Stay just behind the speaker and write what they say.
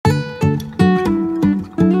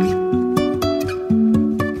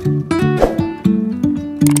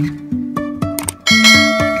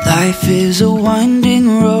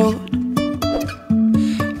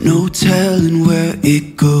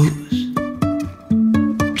it goes.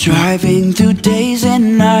 Driving through days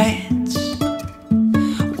and nights,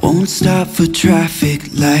 won't stop for traffic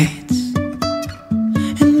lights.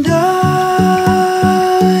 And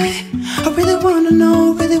I really wanna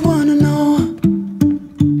know,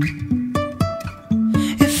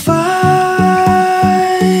 if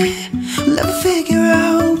I will ever figure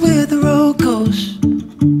out where the road goes.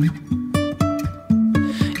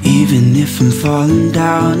 Even if I'm falling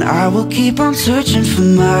down, I will keep on searching for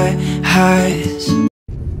my highs.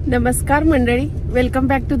 नमस्कार मंडळी, welcome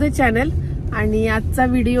back to the channel. आणि आजचा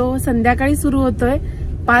video संध्याकाळी सुरू होतोय.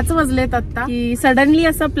 5 वाजलेत आता. की सडनली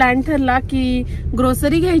असा प्लॅन ठरला की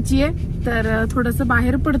ग्रोसरी घ्यायची आहे, तर थोडंसं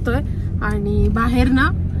बाहेर पडतोय. आणि बाहेर ना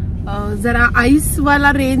जरा आईस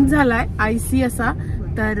वाला रेन झालाय, आईसी असा.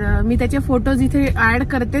 तर मी त्याचे फोटोज इथे ऍड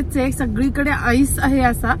करतेच आहे. सगळीकडे आईस आहे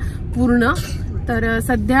असा पूर्ण. तर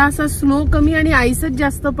सध्या असा स्नो कमी आणि आईसच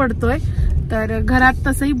जास्त पडतोय. तर घरात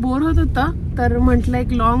तसंही बोर होत होतं, तर म्हटलं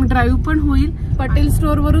एक लॉंग ड्राईव्ह पण होईल. पटेल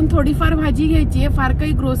स्टोर वरून थोडीफार भाजी घ्यायची आहे, फार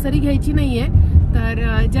काही ग्रोसरी घ्यायची नाहीये.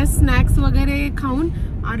 तर जस्ट स्नॅक्स वगैरे खाऊन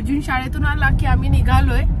अर्जुन शाळेतून आला की आम्ही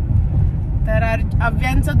निघालोय. तर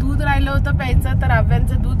अव्यांचं दूध राहिलं होतं प्यायचं, तर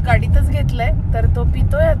अव्यांचं दूध गाडीतच घेतलंय. तर तो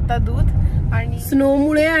पितोय आता दूध. आणि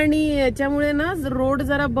स्नोमुळे आणि याच्यामुळे ना रोड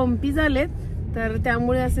जरा बम्पी झालेत, तर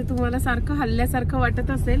त्यामुळे असे तुम्हाला सारखं हल्ल्यासारखं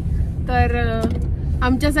वाटत असेल. तर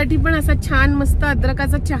आमच्यासाठी पण असा छान मस्त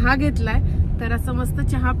अद्रकाचा चहा घेतलाय. तर असं मस्त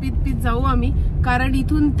चहा पीत पीत जाऊ आम्ही, कारण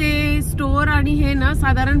इथून ते स्टोअर आणि हे ना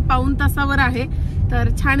साधारण पाऊण तासावर आहे. तर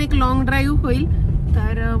छान एक लॉंग ड्राईव्ह होईल.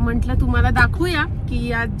 तर म्हटलं तुम्हाला दाखवूया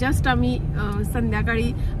की आज जस्ट आम्ही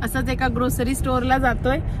संध्याकाळी असंच एका ग्रोसरी स्टोअरला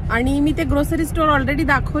जातोय. आणि मी ते ग्रोसरी स्टोअर ऑलरेडी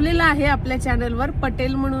दाखवलेलं आहे आपल्या चॅनलवर,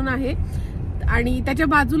 पटेल म्हणून आहे. आणि त्याच्या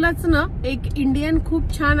बाजूलाच ना एक इंडियन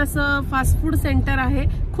खूप छान असं फास्ट फूड सेंटर आहे,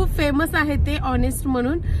 खूप फेमस आहे ते, ऑनेस्ट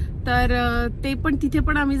म्हणून. तर ते पण तिथे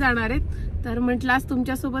पण आम्ही जाणार आहेत. तर म्हटलं आज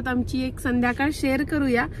तुमच्यासोबत आमची एक संध्याकाळ शेअर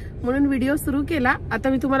करूया म्हणून व्हिडिओ सुरू केला. आता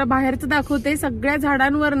मी तुम्हाला बाहेरचं दाखवते. सगळ्या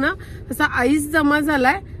झाडांवर ना असा आईस जमा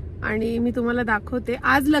झालाय आणि मी तुम्हाला दाखवते.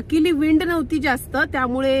 आज लकीली विंड नव्हती जास्त,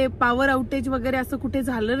 त्यामुळे पॉवर आउटेज वगैरे असं कुठे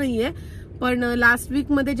झालं नाहीये. पण लास्ट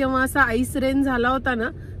वीक मध्ये जेव्हा असा आईस रेन झाला होता ना,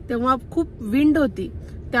 तेव्हा खूप विंड होती,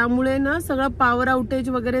 त्यामुळे ना सगळं पॉवर आउटेज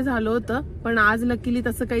वगैरे झालं होतं. पण आज लकीली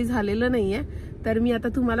तसं काही झालेलं नाहीये. तर मी आता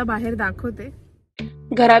तुम्हाला बाहेर दाखवते.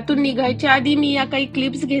 घरातून निघायच्या आधी मी या काही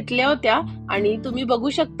क्लिप्स घेतल्या होत्या आणि तुम्ही बघू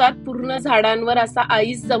शकतात पूर्ण झाडांवर असा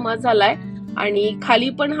आईस जमा झालाय. आणि खाली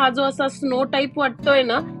पण हा जो असा स्नो टाईप वाटतोय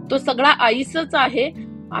ना, तो सगळा आईसच आहे.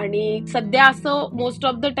 आणि सध्या असं most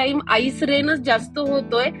of the time ice रेनच जास्त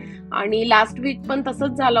होतोय. आणि लास्ट वीक पण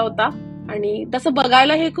तसंच झाला होता. आणि तसं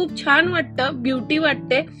बघायला हे खूप छान वाटतं, ब्युटी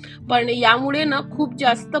वाटते. पण यामुळे ना खूप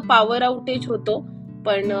जास्त पॉवर आउटेज होतो.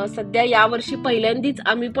 पण सध्या यावर्षी पहिल्यांदाच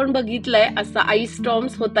आम्ही पण बघितलंय असं आईस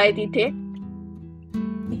स्टॉर्म्स होत आहेत इथे.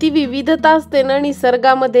 किती विविधता असते ना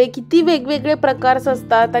निसर्गामध्ये, किती वेगवेगळे प्रकार्स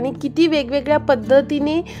असतात आणि किती वेगवेगळ्या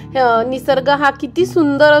पद्धतीने निसर्ग हा किती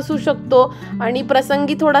सुंदर असू शकतो. आणि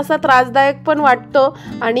प्रसंगी थोडासा त्रासदायक पण वाटतो.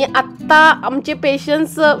 आणि आत्ता आमचे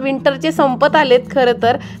पेशन्स विंटरचे संपत आलेत खरं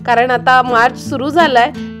तर, कारण आता मार्च सुरू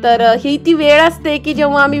झालाय. तर ही ती वेळ असते की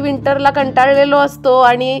जेव्हा आम्ही विंटरला कंटाळलेलो असतो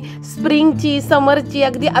आणि स्प्रिंगची, समरची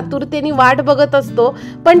अगदी आतुरतेने वाट बघत असतो.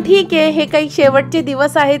 पण ठीक आहे, हे काही शेवटचे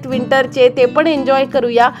दिवस आहेत विंटरचे, ते पण एन्जॉय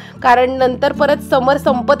करूया. कारण नंतर परत समर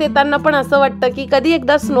संपत येताना पण असं वाटतं की कधी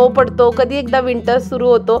एकदा स्नो पडतो, कधी एकदा विंटर सुरू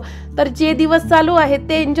होतो. तर जे दिवस चालू आहेत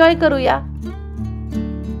ते एन्जॉय करूया.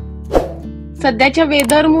 सध्याच्या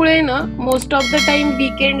वेदरमुळे ना मोस्ट ऑफ द टाइम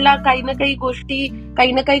वीकेंडला काही ना काही गोष्टी,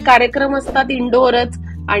 काही ना काही कार्यक्रम असतात इंडोअरच.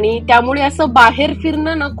 आणि त्यामुळे असं बाहेर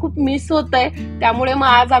फिरणं ना खूप मिस होत आहे. त्यामुळे मग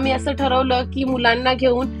आज आम्ही असं ठरवलं की मुलांना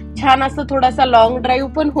घेऊन छान असं थोडासा लॉंग ड्राईव्ह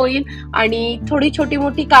पण होईल आणि थोडी छोटी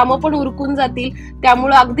मोठी कामं पण उरकून जातील.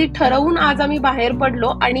 त्यामुळे अगदी ठरवून आज आम्ही बाहेर पडलो.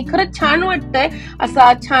 आणि खरंच छान वाटतंय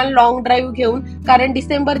असा छान लॉंग ड्राईव्ह घेऊन, कारण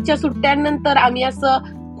डिसेंबरच्या सुट्ट्यांनंतर आम्ही असं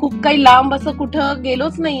खूप काही लांब असं कुठं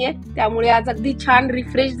गेलोच नाहीये. त्यामुळे आज अगदी छान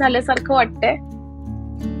रिफ्रेश झाल्यासारखं वाटतंय.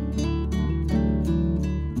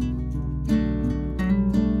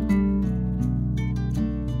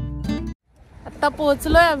 आता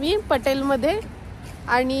पोहोचलोय आम्ही पटेलमध्ये.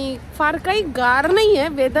 आणि फार काही गार नाहीये,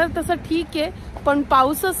 वेदर तसं ठीक आहे, पण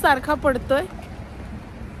पाऊसच सारखा पडतोय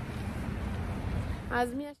आज.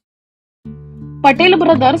 मी पटेल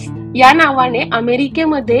ब्रदर्स या नावाने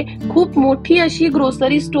अमेरिकेमध्ये खूप मोठी अशी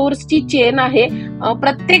ग्रोसरी स्टोअर्सची चेन आहे.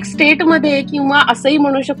 प्रत्येक स्टेटमध्ये किंवा असंही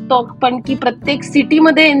म्हणू शकतो आपण की प्रत्येक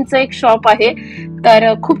सिटीमध्ये यांचं एक शॉप आहे.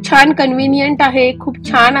 तर खूप छान कन्व्हिनियंट आहे, खूप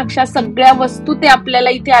छान अशा सगळ्या वस्तू ते आपल्याला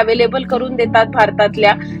इथे अवेलेबल करून देतात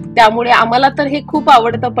भारतातल्या. त्यामुळे आम्हाला तर हे खूप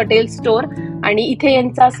आवडतं पटेल स्टोअर. आणि इथे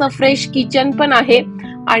यांचं असं फ्रेश किचन पण आहे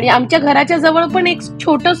आणि आमच्या घराच्या जवळ पण एक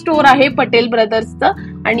छोटं स्टोर आहे पटेल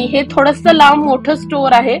ब्रदर्सचं आणि हे थोडंसं लांब मोठं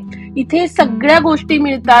स्टोर आहे. इथे सगळ्या गोष्टी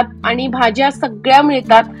मिळतात आणि भाज्या सगळ्या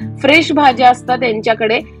मिळतात, फ्रेश भाज्या असतात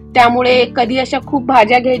यांच्याकडे. त्यामुळे कधी अशा खूप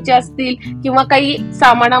भाज्या घ्यायच्या असतील किंवा काही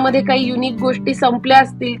सामानामध्ये काही युनिक गोष्टी संपल्या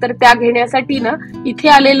असतील तर त्या घेण्यासाठी ना इथे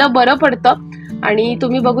आलेलं बरं पडतं. आणि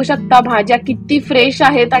तुम्ही बघू शकता भाज्या किती फ्रेश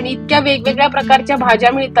आहेत आणि इतक्या वेगवेगळ्या प्रकारच्या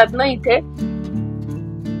भाज्या मिळतात ना इथे.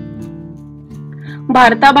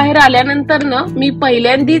 भारताबाहेर आल्यानंतर ना मी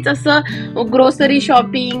पहिल्यांदाच असं ग्रोसरी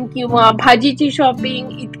शॉपिंग किंवा भाजीची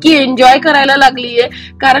शॉपिंग इतकी एन्जॉय करायला लागलीये,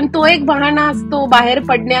 कारण तो एक बहाणा असतो बाहेर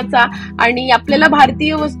पडण्याचा आणि आपल्याला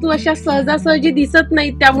भारतीय वस्तू अशा सहजासहजी दिसत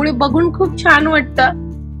नाहीत, त्यामुळे बघून खूप छान वाटतं.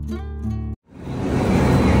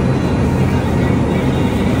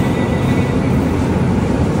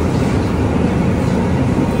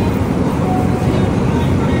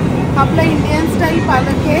 आपला इंडियन स्टाईल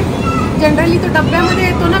पालक आहे. जनरली तो डब्यामध्ये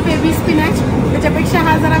येतो ना बेबी स्पिनॅच, त्याच्यापेक्षा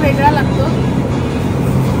हा जरा वेगळा लागतो.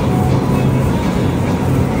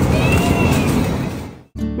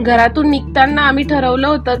 घरातून निघताना आम्ही ठरवलं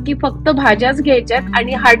होतं की फक्त भाज्याच घ्यायच्यात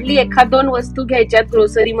आणि हार्डली एखाद दोन वस्तू घ्यायच्यात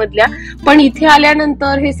ग्रोसरी मधल्या. पण इथे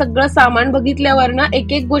आल्यानंतर हे सगळं सामान बघितल्यावर ना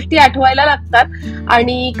एक एक गोष्टी आठवायला लागतात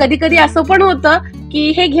आणि कधी कधी असं पण होतं की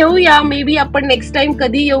हे घेऊया, मे बी आपण नेक्स्ट टाइम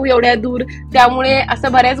कधी येऊ एवढ्या दूर, त्यामुळे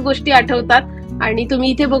असं बऱ्याच गोष्टी आठवतात. आणि तुम्ही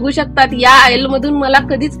इथे बघू शकतात या आयल मधून मला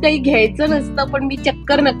कधीच काही घ्यायचं नसतं पण मी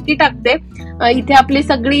चक्कर नक्की टाकते. इथे आपली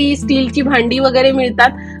सगळी स्टीलची भांडी वगैरे मिळतात.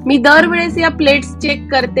 मी दरवेळेस या प्लेट्स चेक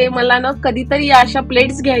करते, मला ना कधीतरी या अशा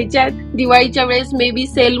प्लेट्स घ्यायच्या आहेत. दिवाळीच्या वेळेस मे बी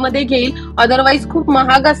सेल मध्ये घेईल, अदरवाईज खूप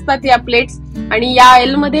महाग असतात या प्लेट्स. आणि या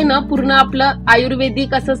आयल मध्ये ना पूर्ण आपलं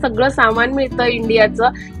आयुर्वेदिक असं सगळं सामान मिळतं,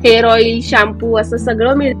 इंडियाचं हेअर ऑइल, शॅम्पू असं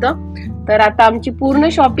सगळं मिळतं. तर आता आमची पूर्ण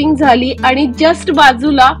शॉपिंग झाली आणि जस्ट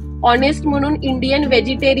बाजूला ऑनेस्ट म्हणून इंडियन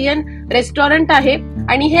व्हेजिटेरियन रेस्टॉरंट आहे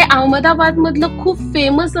आणि हे अहमदाबाद मधलं खूप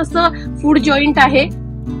फेमस असं फूड जॉईंट आहे.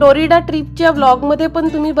 फ्लोरिडा ट्रिपच्या व्लॉग मध्ये पण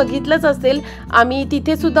तुम्ही बघितलंच असेल, आम्ही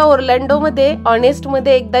तिथे सुद्धा ओर्लँडो मध्ये ऑनेस्ट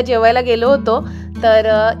मध्ये एकदा जेवायला गेलो होतो. तर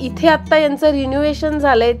इथे आता यांचं रिन्युएशन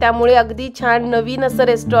झालंय, त्यामुळे अगदी छान नवीन असं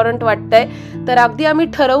रेस्टॉरंट वाटतंय. तर अगदी आम्ही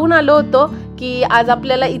ठरवून आलो होतो की आज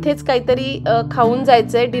आपल्याला इथेच काहीतरी खाऊन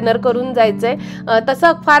जायचंय, डिनर करून जायचंय.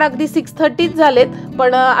 तसं फार अगदी 6:30 झालेत,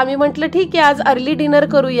 पण आम्ही म्हटलं ठीक आहे आज अर्ली डिनर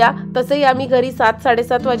करूया. तसंही आम्ही घरी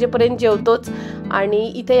 7-7:30 वाजेपर्यंत जेवतोच. आणि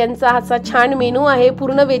इथे यांचा असा छान मेनू आहे,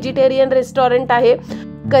 पूर्ण व्हेजिटेरियन रेस्टॉरंट आहे.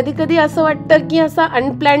 कधी कधी असं वाटतं की असं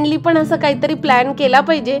अनप्लॅनली पण असं काहीतरी प्लॅन केला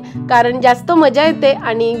पाहिजे, कारण जास्त मजा येते.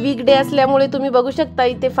 आणि वीकडे असल्यामुळे तुम्ही बघू शकता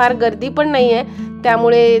इथे फार गर्दी पण नाही आहे,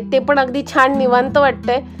 त्यामुळे ते पण अगदी छान निवांत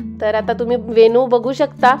वाटतंय. तर आता तुम्ही मेनू बघू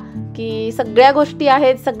शकता की सगळ्या गोष्टी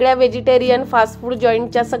आहेत, सगळ्या व्हेजिटेरियन फास्ट फूड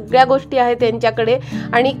जॉईंटच्या सगळ्या गोष्टी आहेत यांच्याकडे.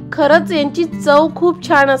 आणि खरंच यांची चव खूप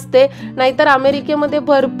छान असते. नाहीतर अमेरिकेमध्ये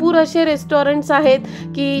भरपूर असे रेस्टॉरंट्स आहेत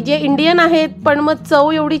की जे इंडियन आहेत पण मग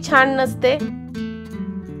चव एवढी छान नसते.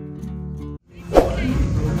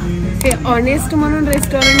 हे ऑनेस्ट म्हणून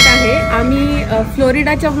रेस्टॉरंट आहे, आम्ही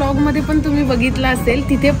फ्लोरिडाच्या व्लॉग मध्ये पण तुम्ही बघितलं असेल,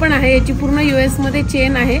 तिथे पण आहे. याची पूर्ण US मध्ये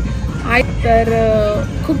चेन आहे. तर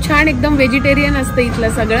खूप छान एकदम व्हेजिटेरियन असतं इथलं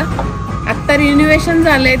सगळं. आत्ता रिन्युएशन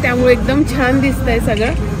झालंय त्यामुळे एकदम छान दिसतंय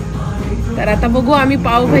सगळं. तर आता बघू आम्ही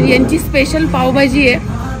पावभाजी, यांची स्पेशल पावभाजी आहे,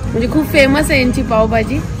 म्हणजे खूप फेमस आहे यांची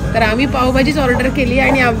पावभाजी. तर आम्ही पावभाजीच ऑर्डर केली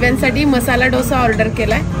आणि अव्यांसाठी मसाला डोसा ऑर्डर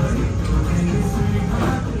केलाय.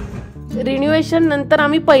 रिन्युएशन नंतर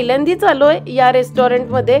आम्ही पहिल्यांदाच आलोय या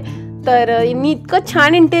रेस्टॉरंटमध्ये. तर यांनी इतकं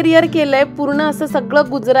छान इंटेरियर केलंय, पूर्ण असं सगळं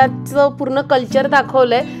गुजरातचं पूर्ण कल्चर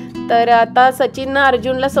दाखवलंय. तर आता सचिन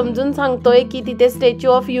अर्जुनला समजून सांगतोय की तिथे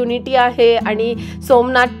स्टॅच्यू ऑफ युनिटी आहे आणि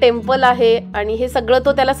सोमनाथ टेम्पल आहे आणि हे सगळं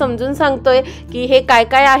तो त्याला समजून सांगतोय की हे काय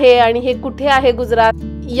काय आहे आणि हे कुठे आहे गुजरात.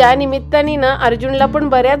 या निमित्ताने ना अर्जुनला पण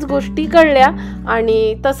बऱ्याच गोष्टी कळल्या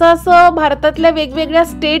आणि तसं असं भारतातल्या वेगवेगळ्या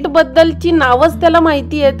स्टेट बद्दलची नावच त्याला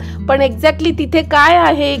माहिती आहेत, पण एक्झॅक्टली तिथे काय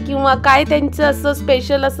आहे किंवा काय त्यांचं असं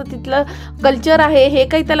स्पेशल असं तिथलं कल्चर आहे हे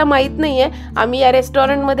काही त्याला माहीत नाहीये. आम्ही या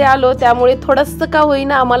रेस्टॉरंटमध्ये आलो त्यामुळे थोडंसं का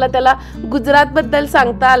होईना आम्हाला त्याला गुजरात बद्दल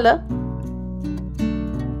सांगता आलं.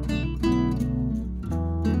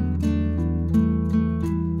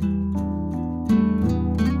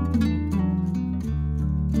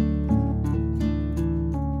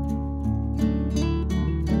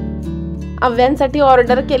 अव्यांसाठी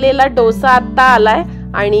ऑर्डर केलेला डोसा आता आलाय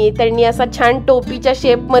आणि त्यांनी असा छान टोपीच्या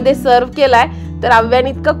शेपमध्ये सर्व केलाय. तर अव्यान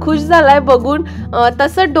इतका खुश झालाय बघून.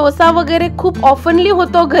 तसं डोसा वगैरे खूप ऑफनली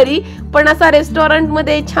होतो घरी, पण असा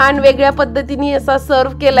रेस्टॉरंटमध्ये छान वेगळ्या पद्धतीने असा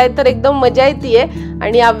सर्व केलाय तर एकदम मजा येते.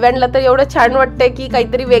 आणि अव्यांला तर एवढं छान वाटतंय की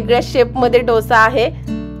काहीतरी वेगळ्या शेपमध्ये डोसा आहे.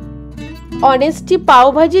 ऑनेस्टची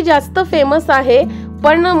पावभाजी जास्त फेमस आहे,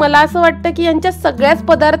 पण मला असं वाटतं की यांच्या सगळ्याच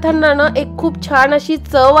पदार्थांना ना एक खूप छान अशी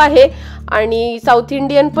चव आहे. आणि साऊथ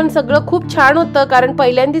इंडियन पण सगळं खूप छान होतं, कारण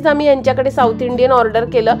पहिल्यांदाच आम्ही यांच्याकडे साऊथ इंडियन ऑर्डर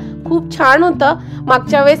केलं. खूप छान होतं.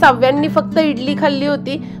 मागच्या वेळेस अव्यांनी फक्त इडली खाल्ली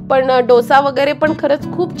होती, पण डोसा वगैरे पण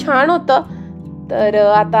खरंच खूप छान होतं. तर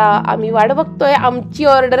आता आम्ही वाट बघतोय आमची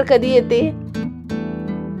ऑर्डर कधी येते.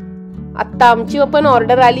 आत्ता आमची पण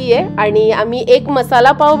ऑर्डर आली आहे आणि आम्ही एक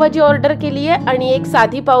मसाला पावभाजी ऑर्डर केली आहे आणि एक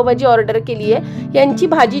साधी पावभाजी ऑर्डर केली आहे. यांची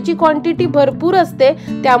भाजीची क्वांटिटी भरपूर असते,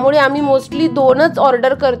 त्यामुळे आम्ही मोस्टली 2च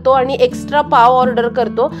ऑर्डर करतो आणि एक्स्ट्रा पाव ऑर्डर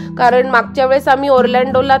करतो. कारण मागच्या वेळेस आम्ही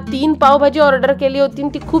ओरलँडोला 3 पावभाजी ऑर्डर केली होती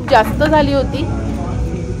आणि ती खूप जास्त झाली होती.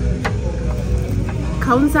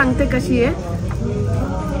 खाऊन सांगते कशी आहे.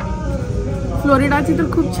 फ्लोरिडाची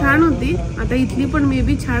तर खूप छान होती, आता इथली पण मे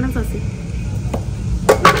बी छानच असेल.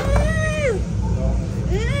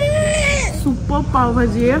 सुपर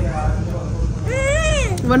पावभाजी आहे,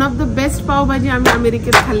 one of the best pav bhaji आम्ही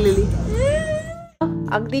अमेरिकेत खाल्लेली.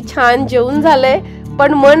 अगदी छान जेवण झालंय,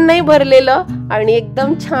 पण मन नाही भरलेलं आणि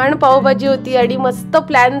एकदम छान पावभाजी होती आणि मस्त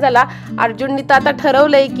प्लॅन झाला. अर्जुननी तर आता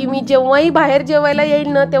ठरवलंय की मी जेव्हाही बाहेर जेवायला येईल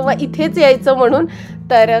ना तेव्हा इथेच यायचं म्हणून.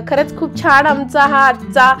 तर खरंच खूप छान आमचा हा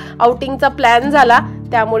आजचा आउटिंगचा प्लॅन झाला.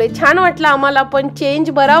 त्यामुळे छान वाटलं आम्हाला, पण चेंज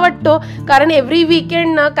बरा वाटतो, कारण एव्हरी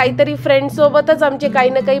वीकेंड ना काहीतरी फ्रेंड्स सोबतच आमचे काही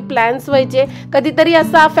ना काही प्लॅन्स व्हायचे. कधीतरी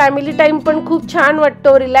असा फॅमिली टाइम पण खूप छान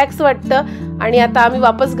वाटतो, रिलॅक्स वाटतं. आणि आता आम्ही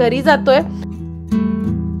वापस घरी जातोय.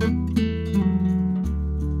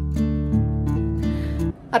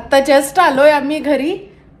 आता जस्ट आलोय आम्ही घरी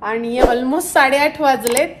आणि ऑलमोस्ट 8:30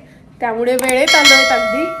 वाजलेत, त्यामुळे वेळेत आलोय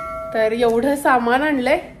अगदी. तर एवढं सामान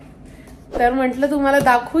आणलंय, तर म्हटलं तुम्हाला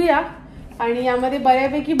दाखवूया. आणि यामध्ये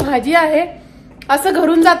बऱ्यापैकी भाजी आहे. असं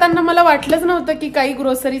घरून जाताना मला वाटलंच नव्हतं की काही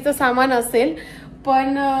ग्रोसरीचं सामान असेल,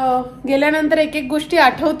 पण गेल्यानंतर एक एक गोष्टी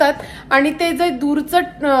आठवतात. आणि ते जे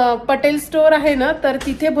दूरचं पटेल स्टोअर आहे ना, तर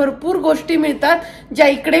तिथे भरपूर गोष्टी मिळतात ज्या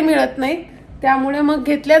इकडे मिळत नाहीत, त्यामुळे मग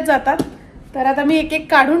घेतल्याच जातात. तर आता मी एक एक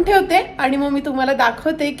काढून ठेवते आणि मग मी तुम्हाला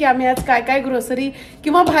दाखवते की आम्ही आज काय काय ग्रोसरी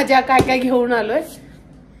किंवा भाज्या काय काय घेऊन आलोय.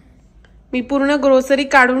 मी पूर्ण ग्रोसरी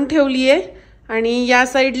काढून ठेवली आहे आणि या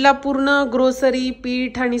साईडला पूर्ण ग्रोसरी,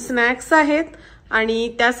 पीठ आणि स्नॅक्स आहेत आणि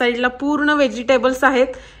त्या साईडला पूर्ण व्हेजिटेबल्स आहेत.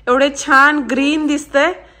 एवढे छान ग्रीन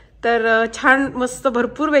दिसतंय, तर छान मस्त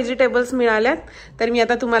भरपूर व्हेजिटेबल्स मिळाल्यात. तर मी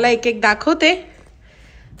आता तुम्हाला एक एक दाखवते.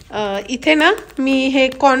 इथे ना मी हे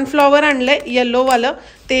कॉर्नफ्लॉवर आणलंय येल्लोवालं,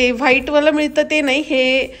 ते व्हाईटवालं मिळतं ते नाही,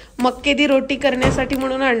 हे मक्के दी रोटी करण्यासाठी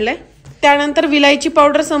म्हणून आणलंय. त्यानंतर विलायची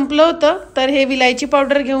पावडर संपलं होतं, तर हे विलायची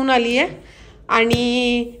पावडर घेऊन आली आहे.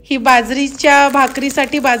 आणि ही बाजरीच्या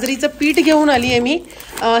भाकरीसाठी बाजरीचं पीठ घेऊन आली आहे मी.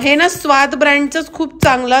 हे ना स्वाद ब्रँडचंच खूप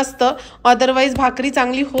चांगलं असतं, अदरवाईज भाकरी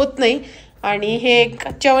चांगली होत नाही. आणि हे एक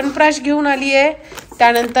च्यवनप्राश घेऊन आली आहे.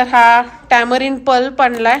 त्यानंतर हा टॅमरिन पल्प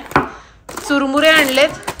आणलाय. चुरमुरे आणलेत,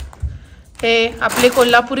 हे आपले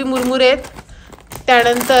कोल्हापुरी मुरमुरे आहेत.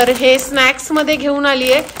 त्यानंतर हे स्नॅक्समध्ये घेऊन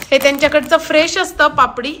आली आहे, हे त्यांच्याकडचं फ्रेश असतं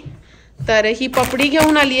पापडी, तर ही पापडी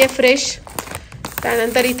घेऊन आली आहे फ्रेश.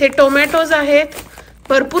 त्यानंतर इथे टोमॅटोज आहेत,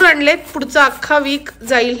 भरपूर आणलेत, पुढचा अख्खा वीक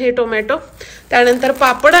जाईल हे टोमॅटो. त्यानंतर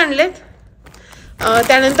पापड आणलेत.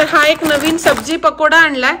 त्यानंतर हा एक नवीन सब्जी पकोडा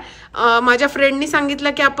आणलाय. माझ्या फ्रेंडनी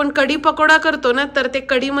सांगितलं की आपण कढी पकोडा करतो ना, तर ते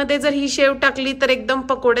कढीमध्ये जर ही शेव टाकली तर एकदम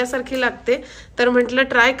पकोड्यासारखी लागते, तर म्हटलं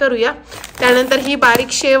ट्राय करूया. त्यानंतर ही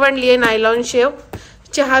बारीक शेव आणली आहे, नायलॉन शेव.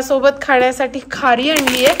 चहासोबत खाण्यासाठी खारी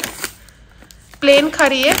आणली आहे, प्लेन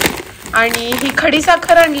खारी आहे. आणि ही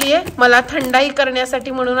खडीसाखर आणली आहे, मला थंडाई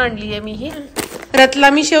करण्यासाठी म्हणून आणली आहे मी ही.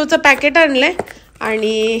 रतलामी शेवचं पॅकेट आणलंय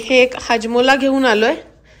आणि हे एक हाजमोला घेऊन आलोय.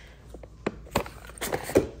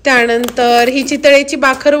 त्यानंतर ही चितळेची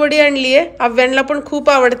बाखरवडी आणली आहे, अव्यांना पण खूप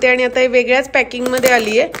आवडते आणि आता हे वेगळ्याच पॅकिंगमध्ये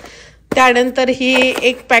आली आहे. त्यानंतर ही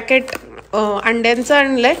एक पॅकेट अंड्यांचं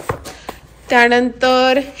आणलंय.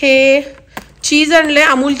 त्यानंतर हे चीज आणलंय,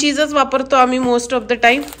 अमूल चीजच वापरतो आम्ही मोस्ट ऑफ द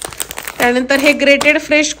टाइम. त्यानंतर हे ग्रेटेड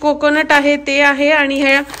फ्रेश कोकोनट आहे ते आहे आणि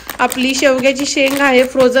हे आपली शेवग्याची शेंग आहे,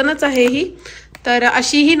 फ्रोझनच आहे ही. तर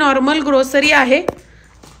अशी ही नॉर्मल ग्रोसरी आहे.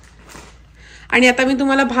 आणि आता मी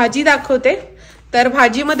तुम्हाला भाजी दाखवते. तर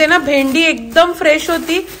भाजीमध्ये ना भेंडी एकदम फ्रेश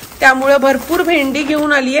होती, त्यामुळे भरपूर भेंडी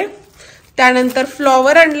घेऊन आली आहे. त्यानंतर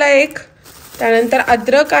फ्लॉवर आणला एक. त्यानंतर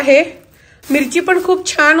अद्रक आहे. मिरची पण खूप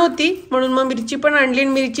छान होती म्हणून मग मिरची पण आणली,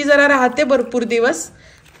 मिरची जरा राहते भरपूर दिवस.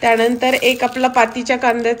 त्यानंतर एक आपला पातीच्या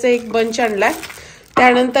कांद्याचा एक बंच आणलाय.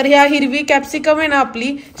 त्यानंतर ह्या हिरवी कॅप्सिकम आहे ना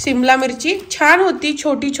आपली शिमला मिरची, छान होती,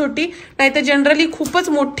 छोटी छोटी, नाही तर जनरली खूपच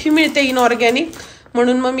मोठी मिळते इनऑर्गॅनिक,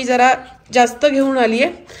 म्हणून मग मी जरा जास्त घेऊन आली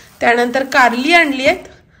आहे. त्यानंतर कारली आणली आहेत,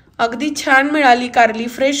 अगदी छान मिळाली कारली,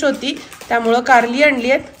 फ्रेश होती त्यामुळं कारली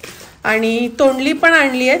आणली आहेत. आणि तोंडली पण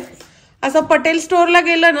आणली आहेत. असं पटेल स्टोअरला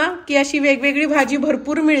गेलं ना की अशी वेगवेगळी भाजी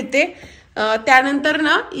भरपूर मिळते। त्यानंतर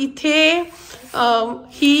ना इथे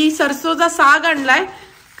ही सरसोचा साग आणलाय,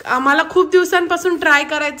 आम्हाला खूप दिवसांपासून ट्राय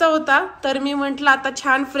करायचा होता, तर मी म्हंटल आता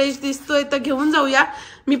छान फ्रेश दिसतोय तर घेऊन जाऊया।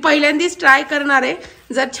 मी पहिल्यांदाच ट्राय करणार आहे,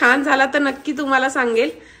 जर छान झाला तर नक्की तुम्हाला सांगेल।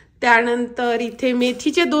 त्यानंतर इथे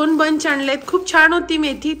मेथीचे 2 बंच आणलेत, खूप छान होती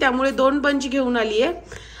मेथी त्यामुळे 2 बंच घेऊन आली आहे।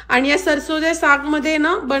 आणि या सरसोच्या साग मध्ये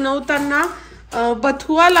ना बनवताना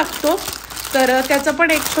बथुआ लागतो, तर त्याचं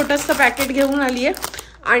पण एक छोटंसं पॅकेट घेऊन आली आहे।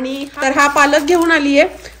 आणि तर हा पालक घेऊन आली आहे,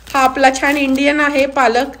 हा आपला छान इंडियन आहे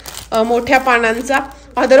पालक मोठ्या पानांचा।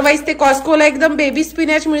 अदरवाइज ते कॉस्कोला एकदम बेबी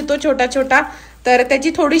स्पिनॅच मिळतो छोटा छोटा, तर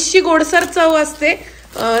त्याची थोडीशी गोडसर चव असते,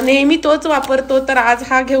 नेहमी तोच वापरतो, तर आज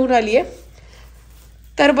हा घेऊन आली आहे।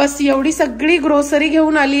 तर बस एवढी सगळी ग्रोसरी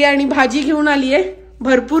घेऊन आली आहे आणि भाजी घेऊन आली आहे।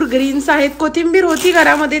 भरपूर ग्रीन्स आहेत, कोथिंबीर होती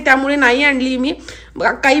घरामध्ये त्यामुळे नाही आणली मी,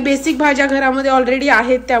 काही बेसिक भाज्या घरामध्ये ऑलरेडी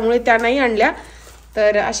आहेत त्यामुळे त्या नाही आणल्या।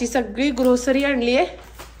 तर अशी सगळी ग्रोसरी आणली आहे।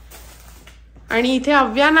 आणि इथे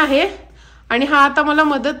अव्यान आहे आणि हा आता मला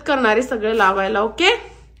मदत करणार आहे सगळे लावायला। ओके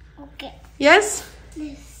ओके यस,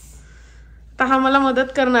 तर हा मला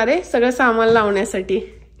मदत करणार आहे सगळं सामान लावण्यासाठी।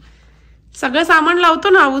 सगळं सामान लावतो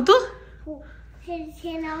ना आऊ तू?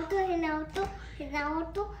 हे लावतो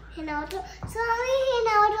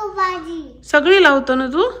भाजी सगळी लावतो ना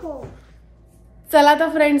तू? हो। चला तर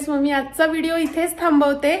फ्रेंड्स, मग मी आजचा व्हिडिओ इथेच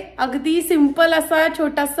थांबवते। अगदी सिंपल असा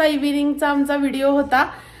छोटासा इव्हिनिंगचा आमचा व्हिडिओ होता।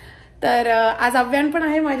 तर आज अव्यान पण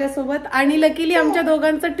आहे माझ्यासोबत आणि लकीली आमच्या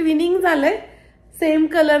दोघांचं ट्विनिंग झालंय, सेम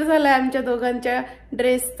कलर झालाय आमच्या दोघांच्या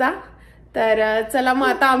ड्रेसचा। तर चला मग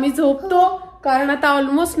आता आम्ही झोपतो, कारण आता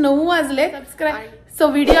ऑलमोस्ट 9 वाजले। सो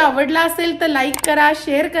व्हिडिओ आवडला असेल तर लाईक करा,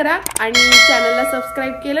 शेअर करा आणि चॅनलला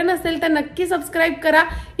सबस्क्राईब केलं नसेल तर नक्की सबस्क्राईब करा,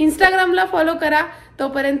 इंस्टाग्रामला फॉलो करा।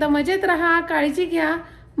 तोपर्यंत मजेत राहा, काळजी घ्या,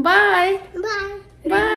 बाय बाय बाय।